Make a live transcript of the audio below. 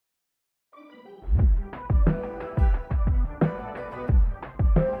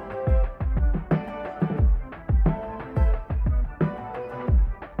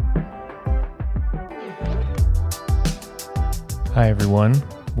Hi, everyone.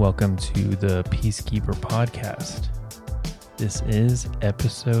 Welcome to the Peacekeeper Podcast. This is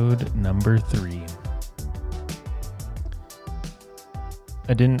episode number 3.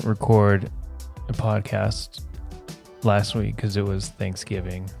 I didn't record a podcast last week because it was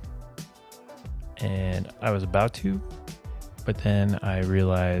Thanksgiving, and I was about to, but then I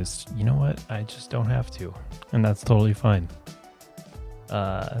realized, you know what? I just don't have to, and that's totally fine.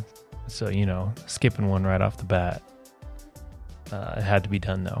 So, skipping one right off the bat. It had to be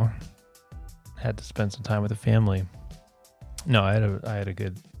done though. Had to spend some time with the family. No, I had a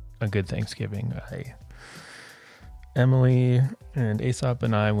good Thanksgiving. Emily and Aesop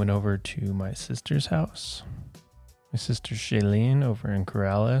and I went over to my sister's house. My sister Shailene over in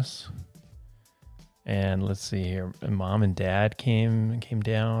Corrales. And let's see here. My mom and dad came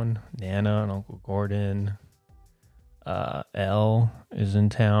down. Nana and Uncle Gordon. Elle is in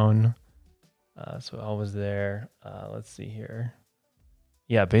town. So Elle was there. Let's see here.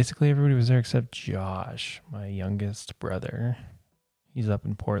 Yeah, basically everybody was there except Josh, my youngest brother. He's up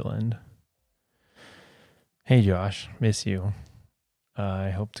in Portland. Hey, Josh, miss you. I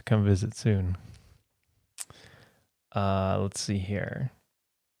hope to come visit soon. Let's see here.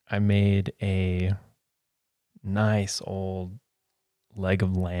 I made a nice old leg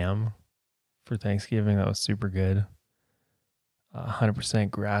of lamb for Thanksgiving. That was super good. 100%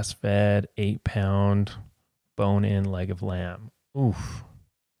 grass-fed, 8-pound bone-in leg of lamb. Oof.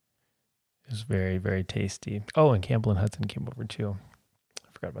 It was very, very tasty. Oh, and Campbell and Hudson came over too. I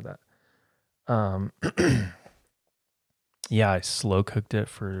forgot about that. Yeah, I slow cooked it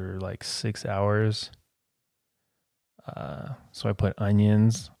for like 6 hours. So I put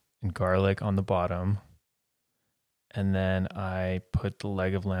onions and garlic on the bottom. And then I put the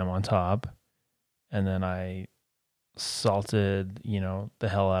leg of lamb on top. And then I salted, the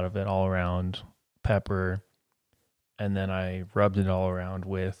hell out of it all around, pepper. And then I rubbed it all around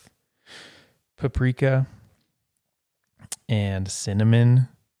with paprika and cinnamon,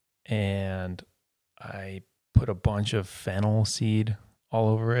 and I put a bunch of fennel seed all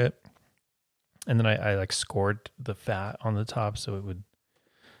over it, and then I like scored the fat on the top so it would,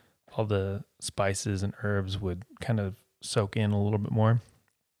 all the spices and herbs would kind of soak in a little bit more.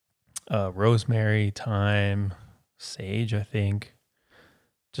 Rosemary, thyme, sage, I think,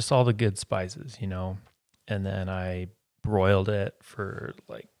 just all the good spices, and then I broiled it for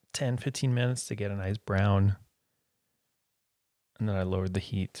like 10-15 minutes to get a nice brown. And then I lowered the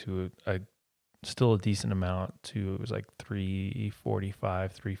heat to still a decent amount to, it was like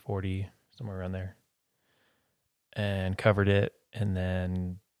 345, 340, somewhere around there. And covered it. And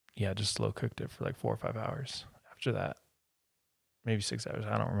then, just slow cooked it for like 4 or 5 hours after that. Maybe 6 hours.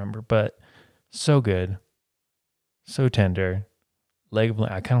 I don't remember. But so good. So tender. Leg of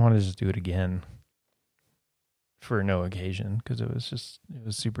lamb. I kind of want to just do it again for no occasion because it was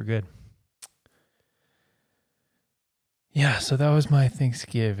super good. Yeah, so that was my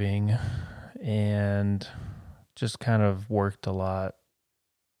Thanksgiving and just kind of worked a lot.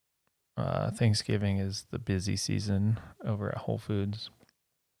 Thanksgiving is the busy season over at Whole Foods.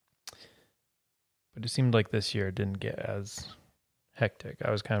 But it seemed like this year it didn't get as hectic. I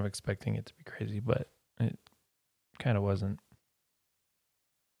was kind of expecting it to be crazy, but it kind of wasn't.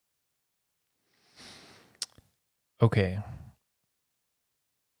 Okay.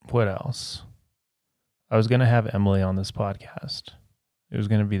 What else? I was going to have Emily on this podcast. It was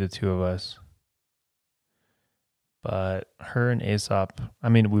going to be the two of us. But her and Aesop,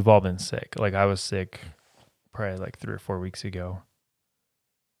 we've all been sick. Like I was sick probably like 3 or 4 weeks ago.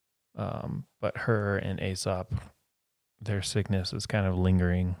 But her and Aesop, their sickness is kind of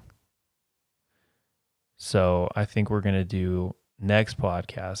lingering. So I think we're going to do next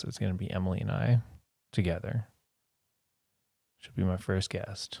podcast. It's going to be Emily and I together. Should be my first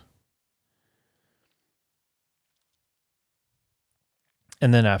guest.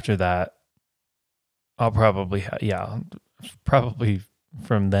 And then after that, I'll probably, probably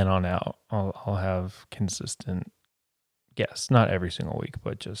from then on out, I'll have consistent guests. Not every single week,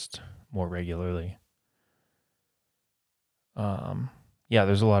 but just more regularly.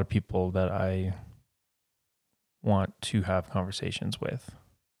 There's a lot of people that I want to have conversations with.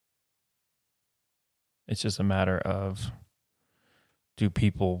 It's just a matter of, do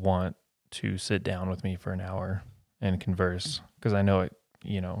people want to sit down with me for an hour and converse? Because I know it,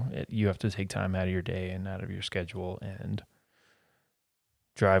 you have to take time out of your day and out of your schedule and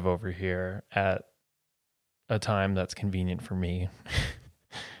drive over here at a time that's convenient for me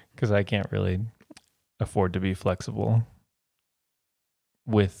because I can't really afford to be flexible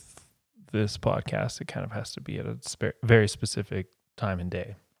with this podcast. It kind of has to be at a very specific time and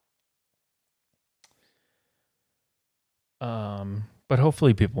day. But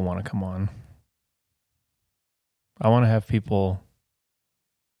hopefully people want to come on. I want to have people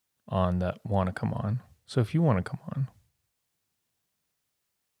on that want to come on. So if you want to come on,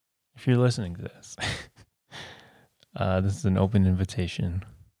 if you're listening to this, this is an open invitation.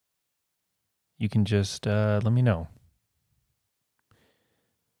 You can just let me know.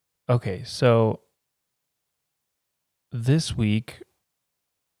 Okay, so this week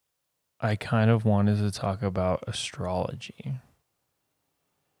I kind of wanted to talk about astrology.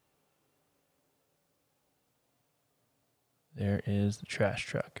 There is the trash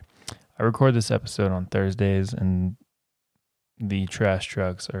truck. I record this episode on Thursdays, and the trash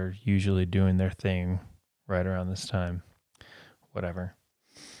trucks are usually doing their thing right around this time. Whatever.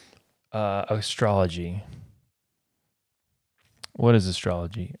 Astrology. What is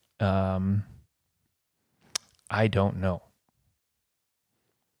astrology? I don't know.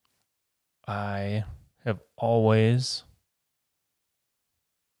 I have always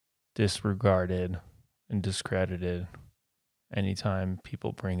disregarded and discredited anytime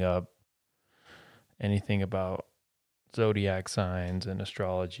people bring up anything about zodiac signs and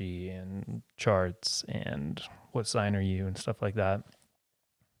astrology and charts and what sign are you and stuff like that.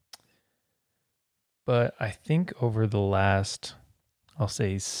 But I think over the last, I'll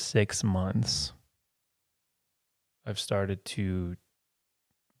say 6 months, I've started to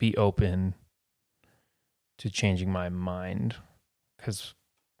be open to changing my mind, because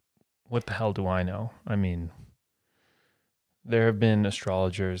what the hell do I know? I mean, there have been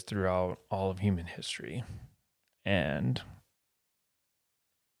astrologers throughout all of human history, and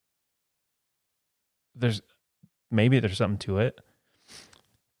there's something to it.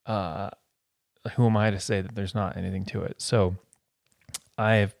 Who am I to say that there's not anything to it? So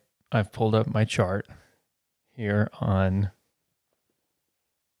I've pulled up my chart here on,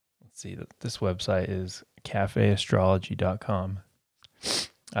 let's see, this website is cafeastrology.com.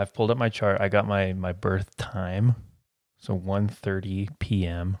 I've pulled up my chart. I got my birth time. So 1:30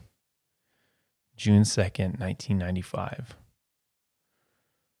 p.m. June 2nd, 1995.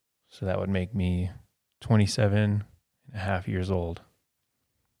 So that would make me 27 and a half years old.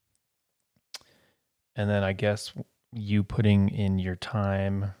 And then I guess you putting in your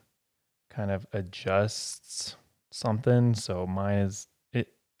time kind of adjusts something. So it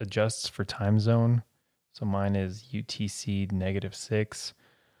adjusts for time zone. So mine is UTC -6.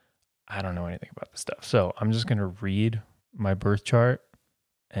 I don't know anything about this stuff. So I'm just going to read my birth chart,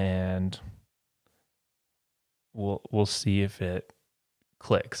 and we'll see if it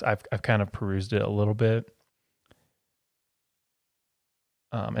clicks. I've kind of perused it a little bit.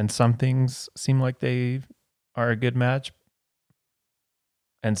 And some things seem like they are a good match,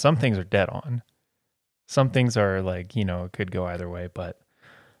 and some things are dead on. Some things are like, it could go either way, but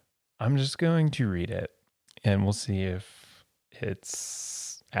I'm just going to read it and we'll see if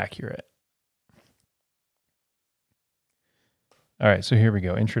it's accurate. All right, so here we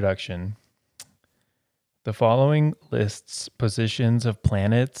go. Introduction. The following lists positions of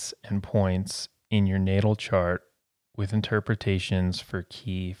planets and points in your natal chart with interpretations for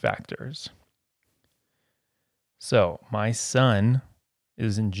key factors. So my sun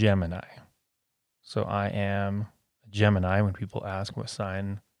is in Gemini. So I am a Gemini. When people ask what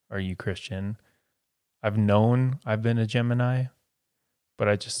sign are you, Christian, I've known I've been a Gemini, but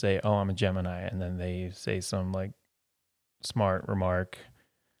I just say, oh, I'm a Gemini. And then they say some like smart remark,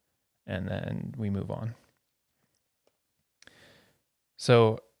 and then we move on.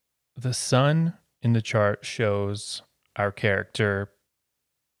 So the sun in the chart shows our character,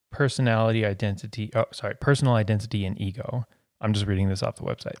 personal identity and ego. I'm just reading this off the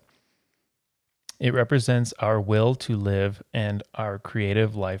website. It represents our will to live and our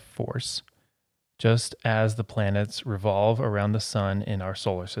creative life force. Just as the planets revolve around the sun in our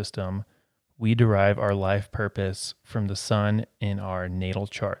solar system, we derive our life purpose from the sun in our natal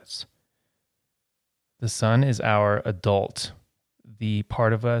charts. The sun is our adult, the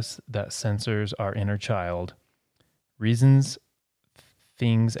part of us that censors our inner child, reasons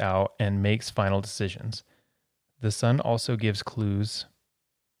things out, and makes final decisions. The sun also gives clues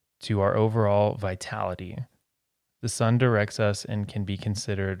to our overall vitality. The sun directs us and can be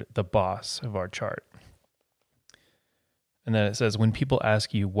considered the boss of our chart. And then it says, when people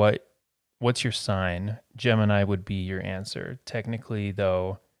ask you what's your sign, Gemini would be your answer. Technically,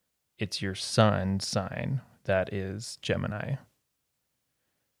 though, it's your sun sign that is Gemini.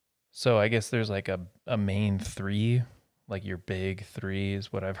 So I guess there's like a main three, like your big three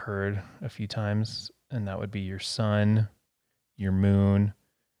is what I've heard a few times. And that would be your sun, your moon,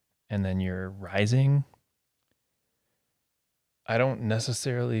 and then your rising. I don't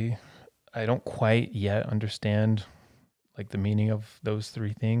quite yet understand like the meaning of those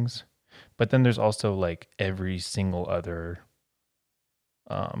three things. But then there's also like every single other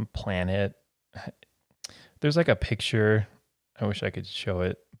planet. There's like a picture. I wish I could show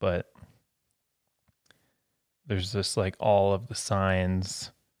it, but there's just like all of the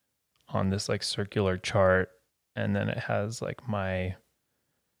signs on this like circular chart, and then it has like my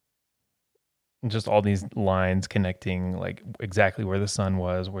just all these lines connecting like exactly where the sun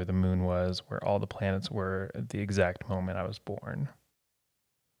was, where the moon was, where all the planets were at the exact moment I was born.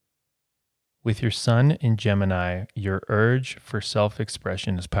 With your sun in Gemini, your urge for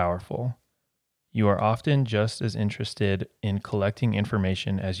self-expression is powerful. You are often just as interested in collecting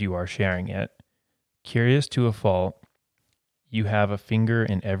information as you are sharing it. Curious to a fault, you have a finger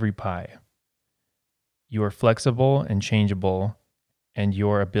in every pie. You are flexible and changeable, and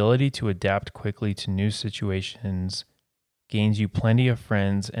your ability to adapt quickly to new situations gains you plenty of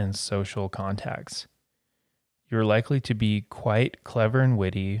friends and social contacts. You're likely to be quite clever and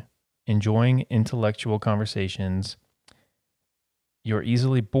witty, enjoying intellectual conversations. You're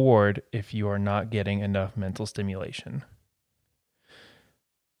easily bored if you are not getting enough mental stimulation.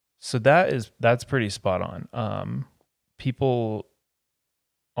 So that's pretty spot on. People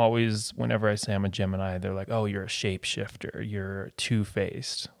always, whenever I say I'm a Gemini, they're like, "Oh, you're a shapeshifter. You're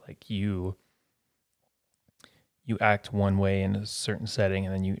two-faced. Like you act one way in a certain setting,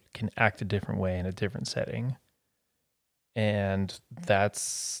 and then you can act a different way in a different setting." And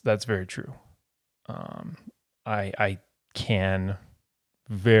that's very true. I can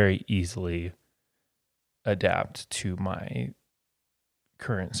very easily adapt to my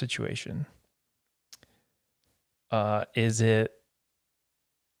current situation. Is it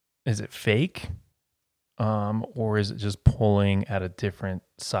fake? Or is it just pulling at a different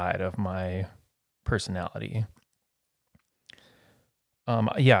side of my personality?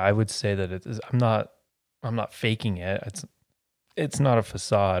 Yeah, I would say that it is. I'm not faking it. It's not a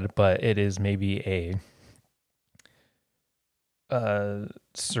facade, but it is maybe a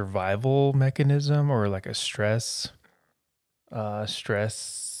survival mechanism, or like a stress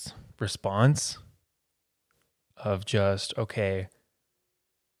response of just, okay,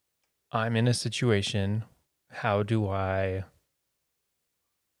 I'm in a situation. How do I,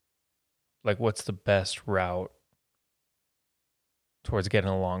 like, what's the best route towards getting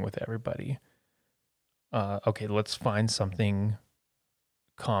along with everybody? Okay, let's find something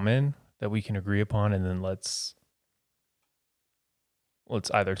common that we can agree upon, and then let's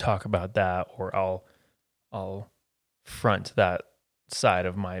either talk about that, or I'll front that side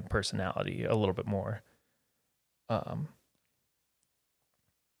of my personality a little bit more.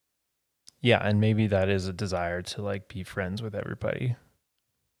 Yeah, and maybe that is a desire to like be friends with everybody.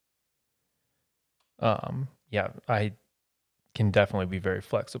 Yeah, I can definitely be very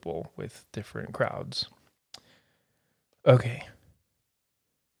flexible with different crowds. Okay.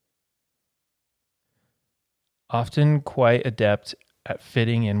 Often quite adept at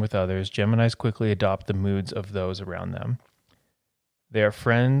fitting in with others, Geminis quickly adopt the moods of those around them. They are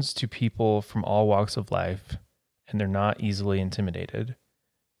friends to people from all walks of life, and they're not easily intimidated.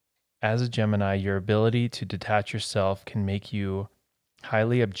 As a Gemini, your ability to detach yourself can make you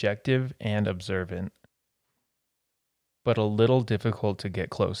highly objective and observant, but a little difficult to get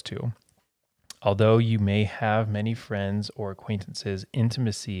close to. Although you may have many friends or acquaintances,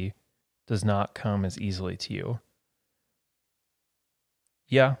 intimacy does not come as easily to you.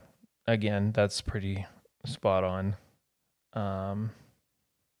 Yeah, again, that's pretty spot on.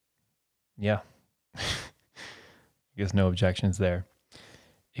 Yeah, I guess no objections there.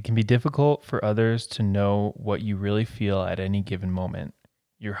 It can be difficult for others to know what you really feel at any given moment.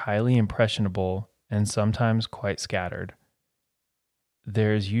 You're highly impressionable and sometimes quite scattered.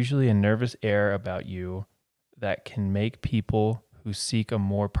 There's usually a nervous air about you that can make people who seek a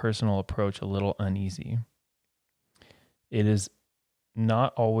more personal approach a little uneasy. It is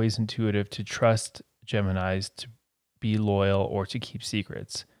not always intuitive to trust Geminis to be loyal or to keep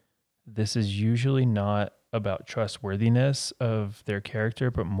secrets. This is usually not about trustworthiness of their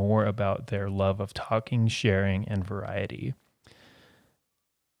character, but more about their love of talking, sharing, and variety.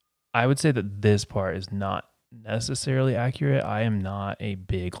 I would say that this part is not necessarily accurate. I am not a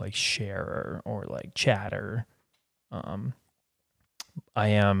big like sharer or like chatter. I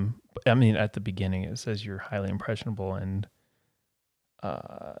mean, at the beginning it says you're highly impressionable and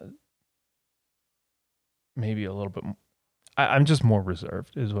maybe a little bit. I'm just more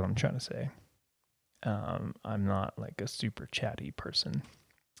reserved, is what I'm trying to say. I'm not like a super chatty person.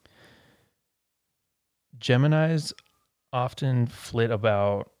 Geminis often flit. I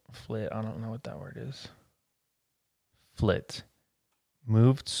don't know what that word is. Flit.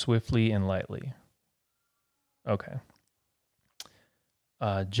 Moved swiftly and lightly. Okay.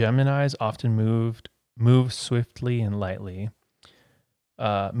 Geminis often move swiftly and lightly,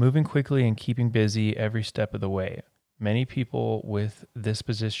 moving quickly and keeping busy every step of the way. Many people with this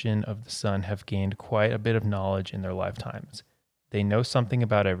position of the sun have gained quite a bit of knowledge in their lifetimes. They know something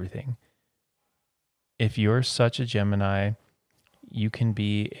about everything. If you're such a Gemini, you can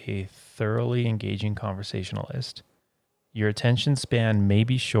be a thoroughly engaging conversationalist. Your attention span may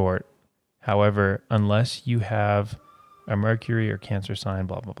be short, however, unless you have a Mercury or Cancer sign,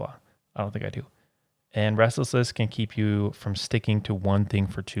 blah, blah, blah. I don't think I do. And restlessness can keep you from sticking to one thing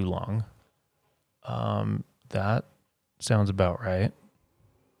for too long. That sounds about right.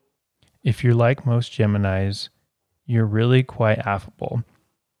 If you're like most Geminis, you're really quite affable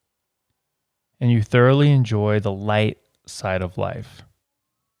and you thoroughly enjoy the light side of life,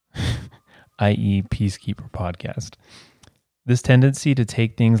 i.e., Peacekeeper podcast. This tendency to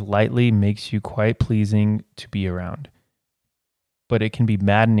take things lightly makes you quite pleasing to be around, but it can be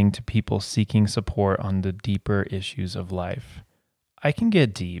maddening to people seeking support on the deeper issues of life. I can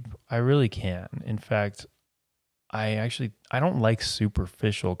get deep. I really can. In fact, I don't like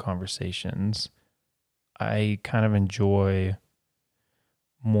superficial conversations. I kind of enjoy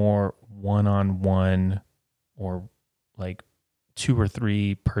more one-on-one or like 2 or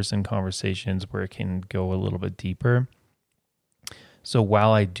 3 person conversations where it can go a little bit deeper. So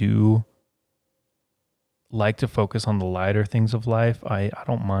while I do like to focus on the lighter things of life, I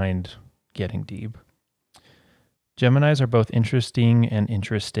don't mind getting deep. Geminis are both interesting and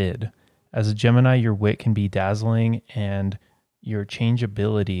interested. As a Gemini, your wit can be dazzling and your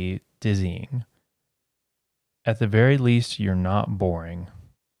changeability dizzying. At the very least, you're not boring.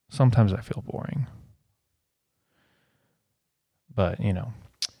 Sometimes I feel boring. But,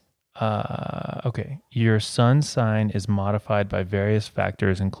 okay. Your sun sign is modified by various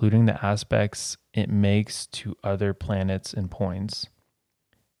factors, including the aspects it makes to other planets and points.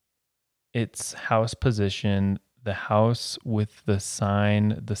 Its house position, the house with the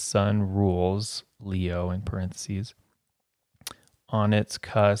sign the sun rules, Leo in parentheses, on its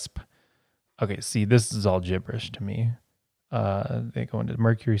cusp. Okay, see, this is all gibberish to me. They go into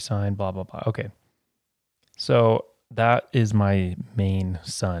Mercury sign, blah, blah, blah. Okay. So that is my main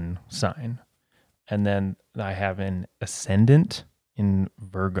sun sign. And then I have an ascendant in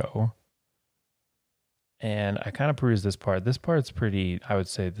Virgo. And I kind of perused this part. This part's pretty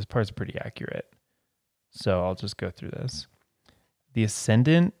accurate. So I'll just go through this. The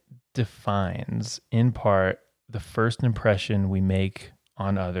ascendant defines, in part, the first impression we make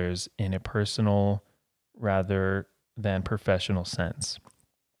on others in a personal rather than professional sense.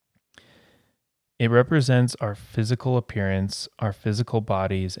 It represents our physical appearance, our physical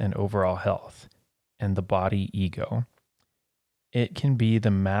bodies, and overall health, and the body ego. It can be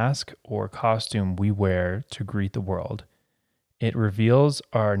the mask or costume we wear to greet the world. It reveals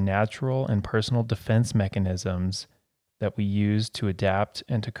our natural and personal defense mechanisms that we use to adapt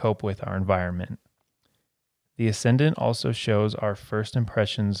and to cope with our environment. The ascendant also shows our first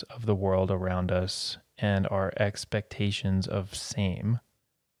impressions of the world around us and our expectations of same.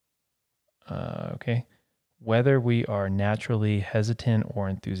 Okay. Whether we are naturally hesitant or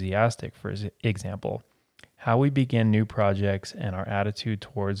enthusiastic, for example, how we begin new projects and our attitude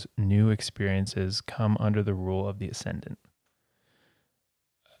towards new experiences come under the rule of the ascendant.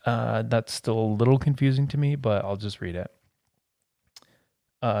 That's still a little confusing to me, but I'll just read it.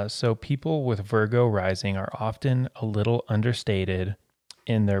 So people with Virgo rising are often a little understated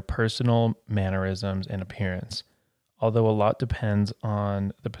in their personal mannerisms and appearance, although a lot depends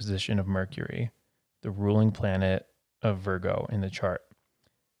on the position of Mercury, the ruling planet of Virgo in the chart.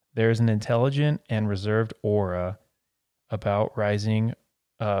 There is an intelligent and reserved aura about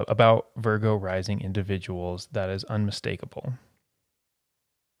Virgo rising individuals that is unmistakable.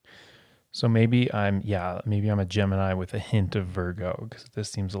 So maybe I'm a Gemini with a hint of Virgo, because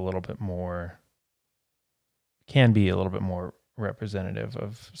this seems can be a little bit more representative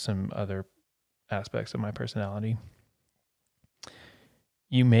of some other aspects of my personality.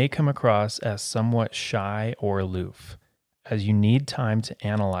 You may come across as somewhat shy or aloof, as you need time to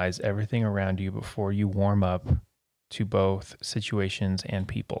analyze everything around you before you warm up to both situations and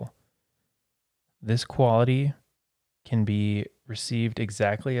people. This quality can be received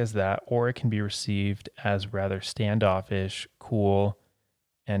exactly as that, or it can be received as rather standoffish, cool,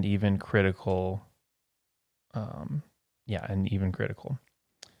 and even critical. Critical.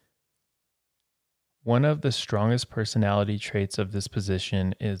 One of the strongest personality traits of this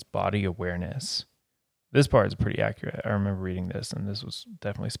position is body awareness. This part is pretty accurate. I remember reading this, and this was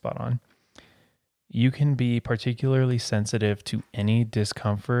definitely spot on. You can be particularly sensitive to any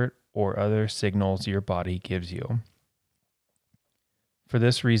discomfort or other signals your body gives you. For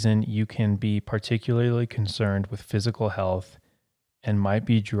this reason, you can be particularly concerned with physical health and might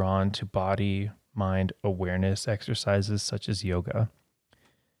be drawn to body mind awareness exercises such as yoga.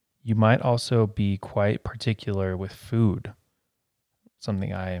 You might also be quite particular with food,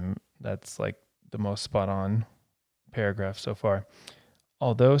 that's like the most spot on paragraph so far.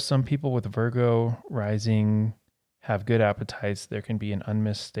 Although some people with Virgo rising have good appetites, there can be an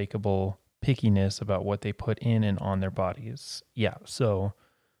unmistakable pickiness about what they put in and on their bodies. Yeah, so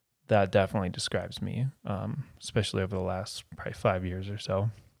that definitely describes me, especially over the last probably 5 years or so.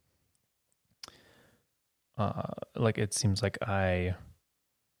 Like it seems like I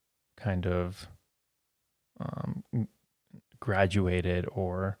kind of graduated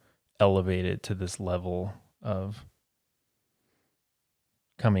or elevated to this level of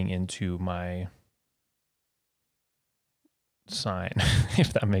coming into my sign,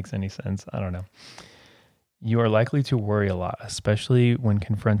 if that makes any sense. I don't know. You are likely to worry a lot, especially when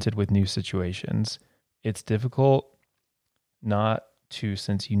confronted with new situations. It's difficult not to,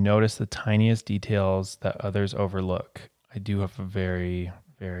 since you notice the tiniest details that others overlook. I do have a very,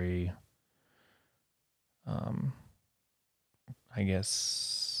 very, I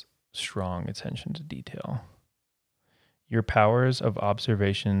guess, strong attention to detail. Your powers of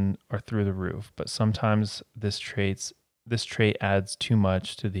observation are through the roof, but sometimes this trait adds too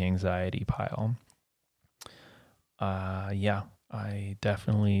much to the anxiety pile. Yeah, I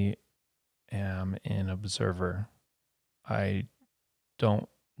definitely am an observer. I don't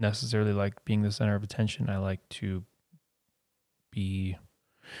necessarily like being the center of attention. I like to be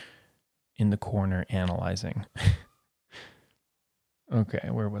in the corner analyzing. Okay,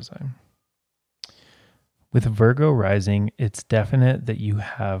 where was I? With Virgo rising, it's definite that you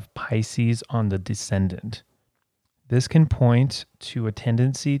have Pisces on the descendant. This can point to a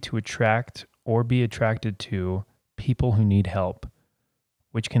tendency to attract or be attracted to people who need help,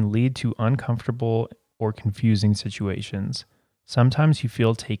 which can lead to uncomfortable or confusing situations. Sometimes you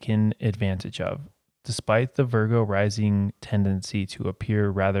feel taken advantage of. Despite the Virgo rising tendency to appear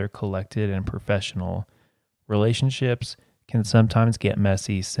rather collected and professional, relationships can sometimes get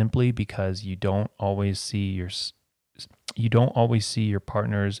messy simply because you don't always see your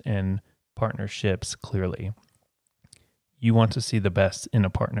partners and partnerships clearly. You want to see the best in a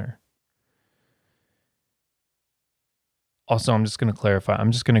partner. Also, I'm just going to clarify.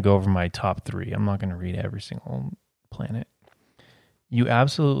 I'm just going to go over my top 3. I'm not going to read every single planet. You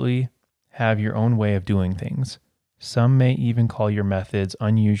absolutely have your own way of doing things. Some may even call your methods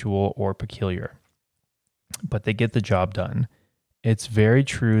unusual or peculiar, but they get the job done. It's very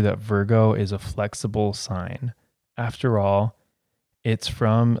true that Virgo is a flexible sign. After all, it's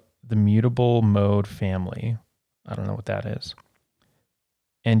from the mutable mode family. I don't know what that is.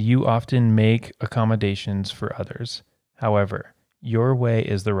 And you often make accommodations for others. However, your way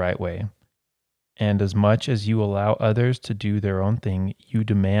is the right way. And as much as you allow others to do their own thing, you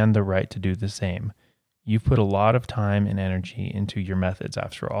demand the right to do the same. You've put a lot of time and energy into your methods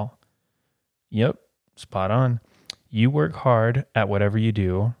after all. Yep, spot on. You work hard at whatever you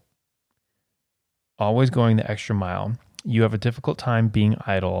do, always going the extra mile. You have a difficult time being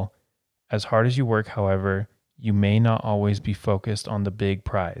idle. As hard as you work, however, you may not always be focused on the big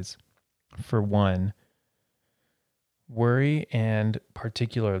prize. For one, worry and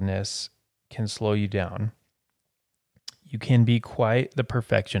particularness can slow you down. You can be quite the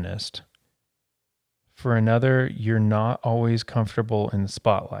perfectionist. For another, you're not always comfortable in the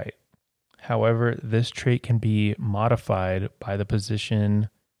spotlight. However, this trait can be modified by the position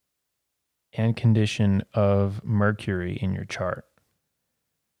and condition of Mercury in your chart.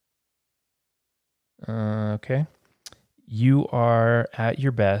 Okay. You are at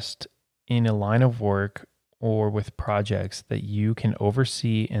your best in a line of work or with projects that you can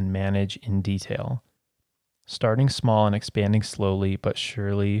oversee and manage in detail. Starting small and expanding slowly but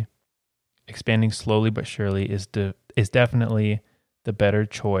surely is definitely the better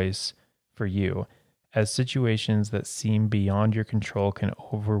choice for you, as situations that seem beyond your control can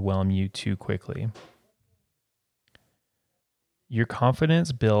overwhelm you too quickly. Your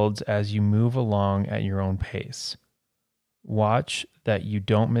confidence builds as you move along at your own pace. Watch that you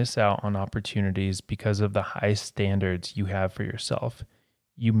don't miss out on opportunities because of the high standards you have for yourself.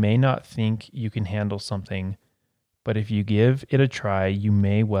 You may not think you can handle something, but if you give it a try, you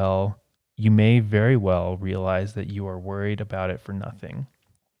may very well realize that you are worried about it for nothing.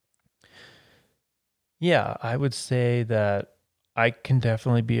 Yeah, I would say that I can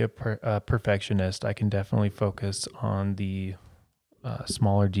definitely be a perfectionist. I can definitely focus on the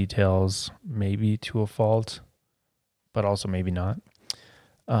smaller details, maybe to a fault, but also maybe not.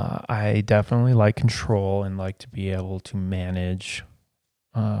 I definitely like control and like to be able to manage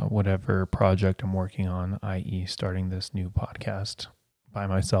whatever project I'm working on, i.e., starting this new podcast by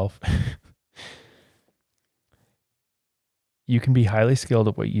myself. You can be highly skilled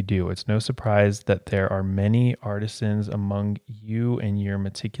at what you do. It's no surprise that there are many artisans among you, and your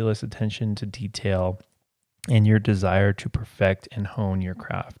meticulous attention to detail and your desire to perfect and hone your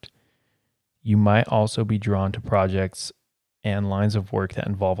craft. You might also be drawn to projects and lines of work that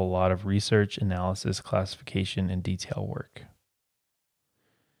involve a lot of research, analysis, classification, and detail work.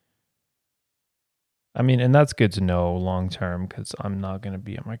 I mean, and that's good to know long term, because I'm not going to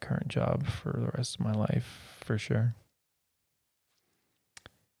be at my current job for the rest of my life, for sure.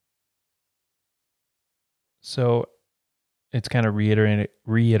 So it's kind of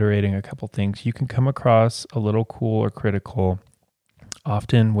reiterating a couple things. You can come across a little cool or critical,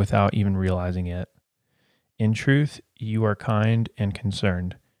 often without even realizing it. In truth, you are kind and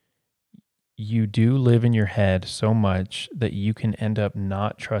concerned. You do live in your head so much that you can end up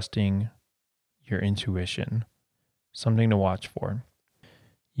not trusting your intuition. Something to watch for.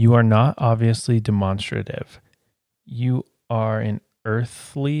 You are not obviously demonstrative. You are an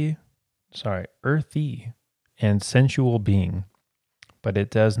earthy and sensual being, but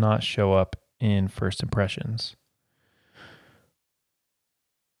it does not show up in first impressions.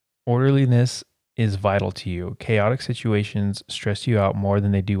 Orderliness is vital to you. Chaotic situations stress you out more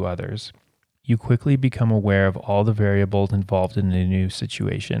than they do others. You quickly become aware of all the variables involved in a new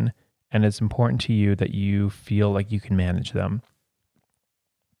situation, and it's important to you that you feel like you can manage them.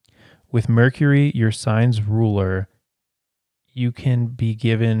 With Mercury, your sign's ruler, you can be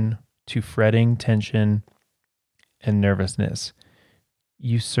given to fretting, tension, and nervousness.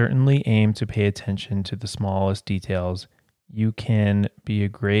 You certainly aim to pay attention to the smallest details. You can be a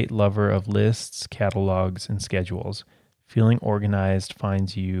great lover of lists, catalogs, and schedules. Feeling organized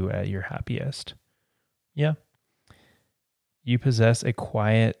finds you at your happiest. Yeah. You possess a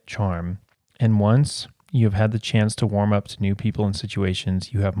quiet charm, and once you have had the chance to warm up to new people and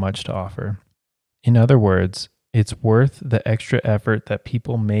situations, you have much to offer. In other words, it's worth the extra effort that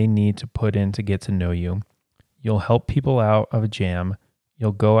people may need to put in to get to know you. You'll help people out of a jam.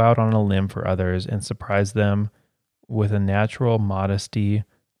 You'll go out on a limb for others and surprise them with a natural modesty,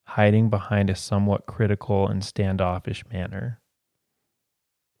 hiding behind a somewhat critical and standoffish manner.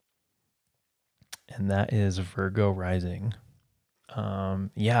 And that is Virgo rising.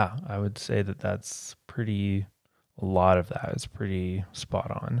 Yeah, I would say that that's a lot of that is pretty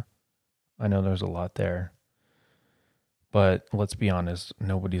spot on. I know there's a lot there, but let's be honest,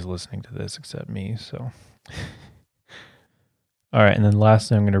 nobody's listening to this except me, so. All right, and then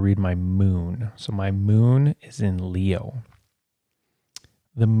lastly, I'm going to read my moon. So my moon is in Leo.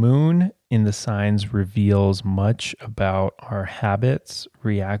 The moon in the signs reveals much about our habits,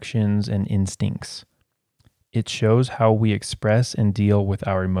 reactions, and instincts. It shows how we express and deal with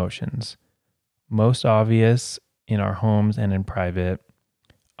our emotions. Most obvious in our homes and in private,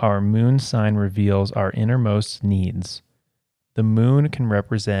 our moon sign reveals our innermost needs. The moon can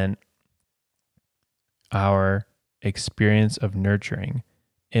represent our experience of nurturing.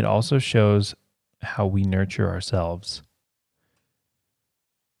 It also shows how we nurture ourselves.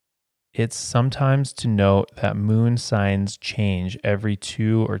 It's sometimes to note that moon signs change every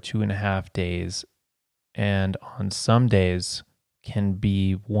 2 or 2.5 days, and on some days can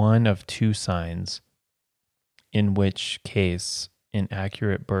be one of 2 signs, in which case an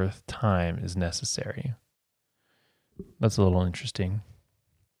accurate birth time is necessary. That's a little interesting.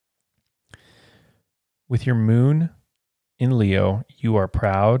 With your moon in Leo, you are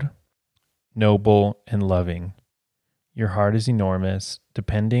proud, noble, and loving. Your heart is enormous.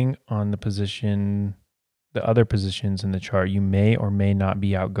 Depending on the other positions in the chart, you may or may not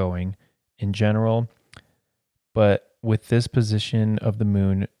be outgoing in general. But with this position of the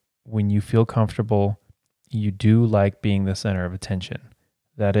moon, when you feel comfortable, you do like being the center of attention.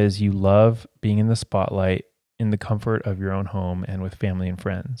 That is, you love being in the spotlight in the comfort of your own home and with family and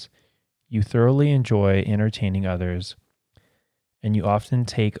friends. You thoroughly enjoy entertaining others, and you often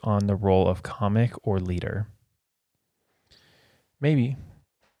take on the role of comic or leader. Maybe.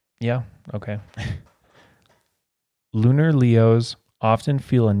 Yeah, okay. Lunar Leos often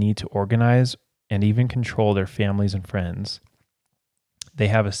feel a need to organize and even control their families and friends. They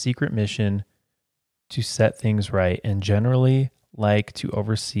have a secret mission to set things right and generally like to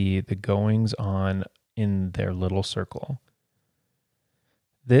oversee the goings on in their little circle.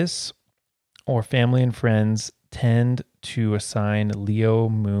 This, or family and friends, tend to assign Leo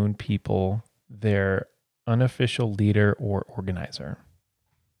moon people their unofficial leader or organizer.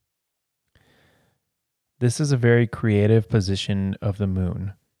 This is a very creative position of the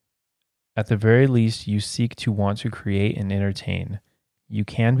moon. At the very least, you seek to want to create and entertain. You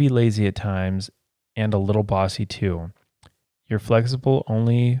can be lazy at times and a little bossy too. You're flexible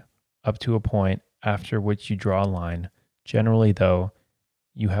only up to a point, after which you draw a line. Generally, though,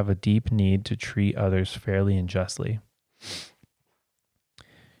 you have a deep need to treat others fairly and justly.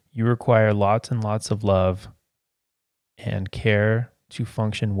 You require lots and lots of love and care to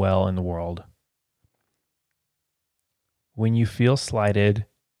function well in the world. When you feel slighted,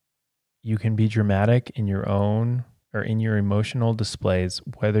 you can be dramatic in your own or in your emotional displays,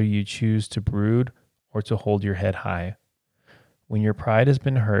 whether you choose to brood or to hold your head high. When your pride has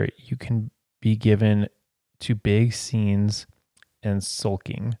been hurt, you can be given to big scenes and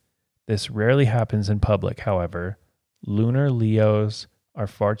sulking. This rarely happens in public, however. Lunar Leos are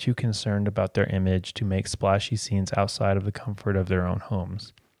far too concerned about their image to make splashy scenes outside of the comfort of their own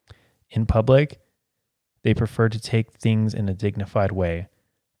homes. In public, they prefer to take things in a dignified way.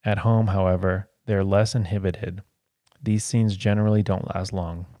 At home, however, they're less inhibited. These scenes generally don't last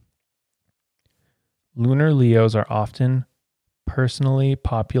long. Lunar Leos are often personally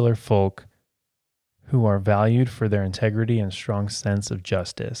popular folk who are valued for their integrity and strong sense of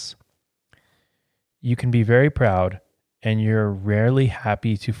justice. You can be very proud, and you're rarely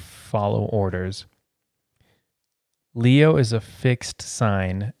happy to follow orders. Leo is a fixed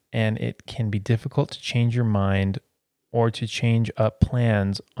sign, and it can be difficult to change your mind or to change up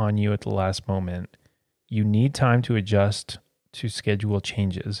plans on you at the last moment. You need time to adjust to schedule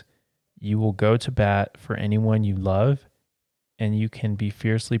changes. You will go to bat for anyone you love, and you can be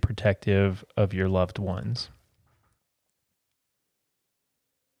fiercely protective of your loved ones.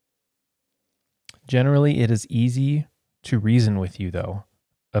 Generally, it is easy to reason with you, though.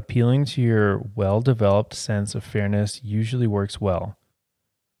 Appealing to your well-developed sense of fairness usually works well.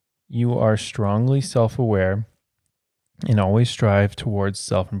 You are strongly self-aware and always strive towards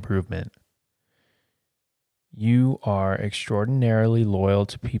self-improvement. You are extraordinarily loyal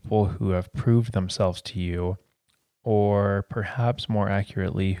to people who have proved themselves to you, or perhaps more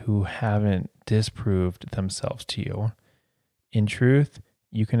accurately, who haven't disproved themselves to you. In truth,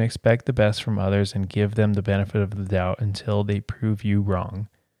 you can expect the best from others and give them the benefit of the doubt until they prove you wrong.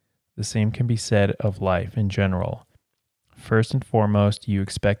 The same can be said of life in general. First and foremost, you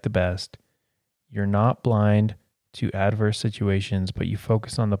expect the best. You're not blind to adverse situations, but you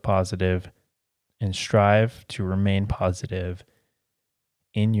focus on the positive and strive to remain positive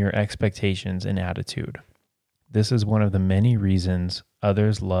in your expectations and attitude. This is one of the many reasons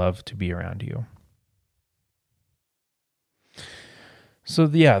others love to be around you. So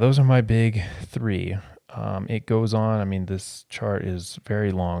yeah, those are my big three. It goes on. I mean, this chart is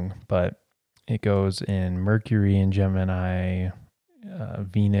very long, but it goes in Mercury in Gemini,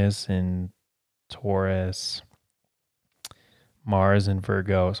 Venus in Taurus, Mars in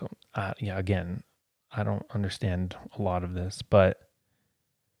Virgo. So again, I don't understand a lot of this, but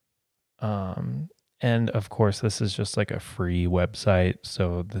and of course, this is just like a free website,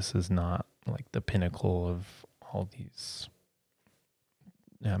 so this is not like the pinnacle of all these,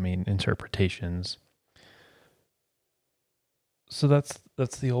 interpretations. So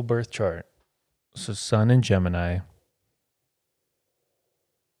that's the old birth chart. So Sun in Gemini.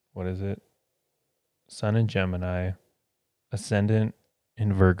 What is it? Sun in Gemini, Ascendant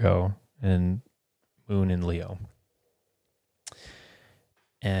in Virgo, and Moon in Leo.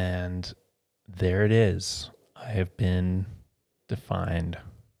 And there it is. I have been defined.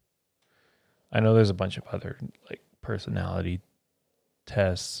 I know there's a bunch of other like personality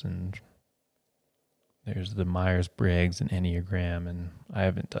tests, and there's the Myers-Briggs and Enneagram, and I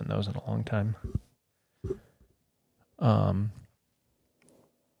haven't done those in a long time.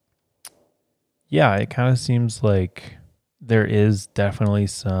 Yeah, it kind of seems like there is definitely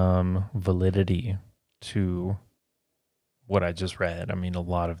some validity to what I just read. I mean, a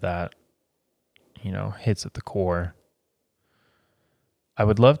lot of that, hits at the core. I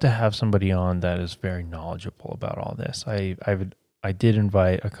would love to have somebody on that is very knowledgeable about all this. I did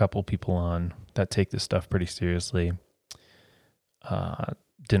invite a couple people on that take this stuff pretty seriously.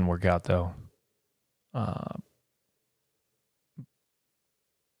 Didn't work out though. Kind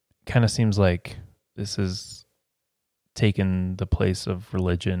of seems like this is taken the place of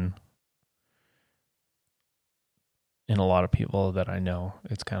religion in a lot of people that I know.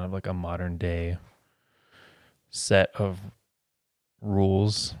 It's kind of like a modern day set of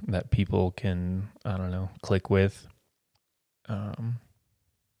rules that people can, click with.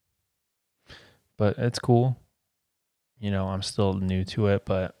 But it's cool. I'm still new to it,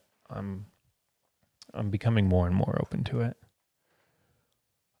 but I'm becoming more and more open to it.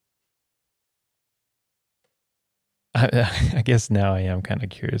 I guess now I am kind of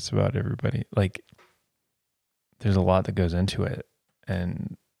curious about everybody. Like, there's a lot that goes into it.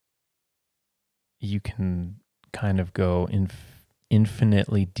 and you can kind of go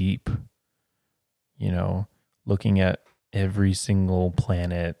infinitely deep, looking at every single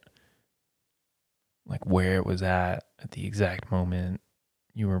planet, like where it was at the exact moment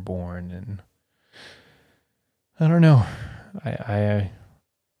you were born. And I don't know.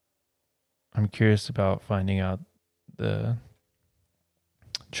 I'm curious about finding out the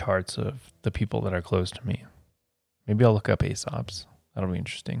charts of the people that are close to me. Maybe I'll look up Aesop's. That'll be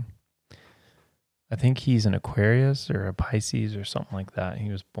interesting. I think he's an Aquarius or a Pisces or something like that. He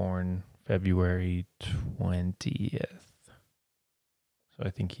was born February 20th. So I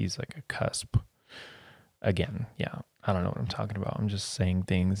think he's like a cusp. Again, yeah, I don't know what I'm talking about. I'm just saying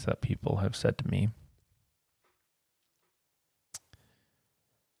things that people have said to me.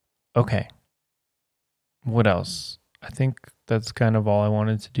 Okay. What else? I think that's kind of all I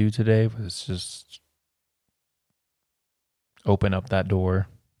wanted to do today, was just open up that door.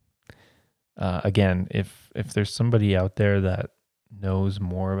 Again, if there's somebody out there that knows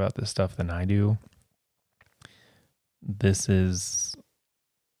more about this stuff than I do, this is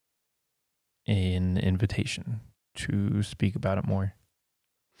an invitation to speak about it more.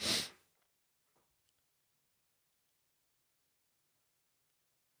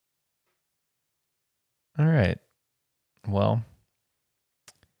 All right. Well,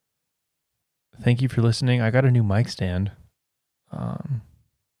 thank you for listening. I got a new mic stand.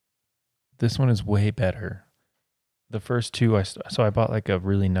 This one is way better. The first two, I bought like a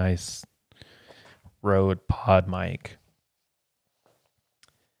really nice Rode pod mic.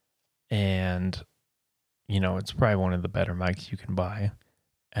 And, it's probably one of the better mics you can buy.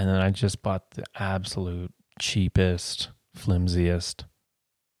 And then I just bought the absolute cheapest, flimsiest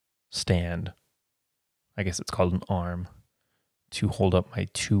stand. I guess it's called an arm, to hold up my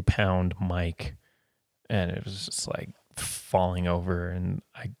 2-pound mic. And it was just like falling over, and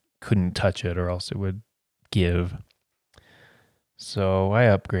I couldn't touch it or else it would give. So I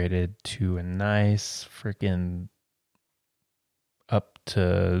upgraded to a nice freaking up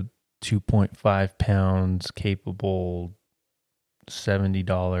to 2.5 pounds capable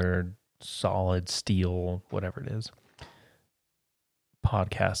 $70 solid steel, whatever it is,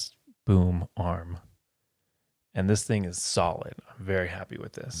 podcast boom arm. And this thing is solid. I'm very happy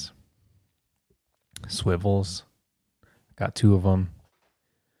with this. Swivels. Got 2 of them.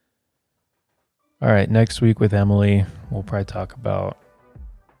 All right, next week with Emily, we'll probably talk about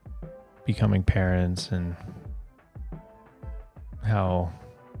becoming parents and how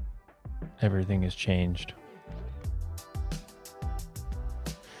everything has changed.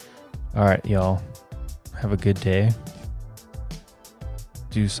 All right, y'all. Have a good day.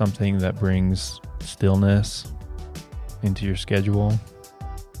 Do something that brings stillness into your schedule.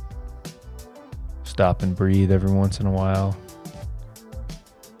 Stop and breathe every once in a while.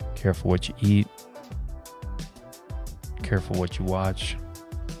 Careful what you eat. Careful what you watch.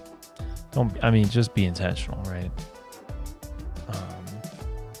 Just be intentional, right?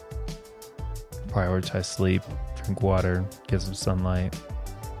 Prioritize sleep, drink water, get some sunlight.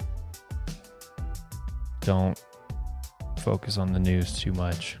 Don't focus on the news too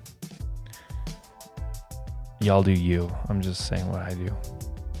much. Y'all do you. I'm just saying what I do.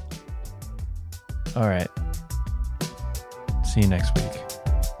 All right. See you next week.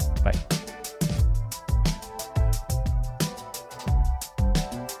 Bye.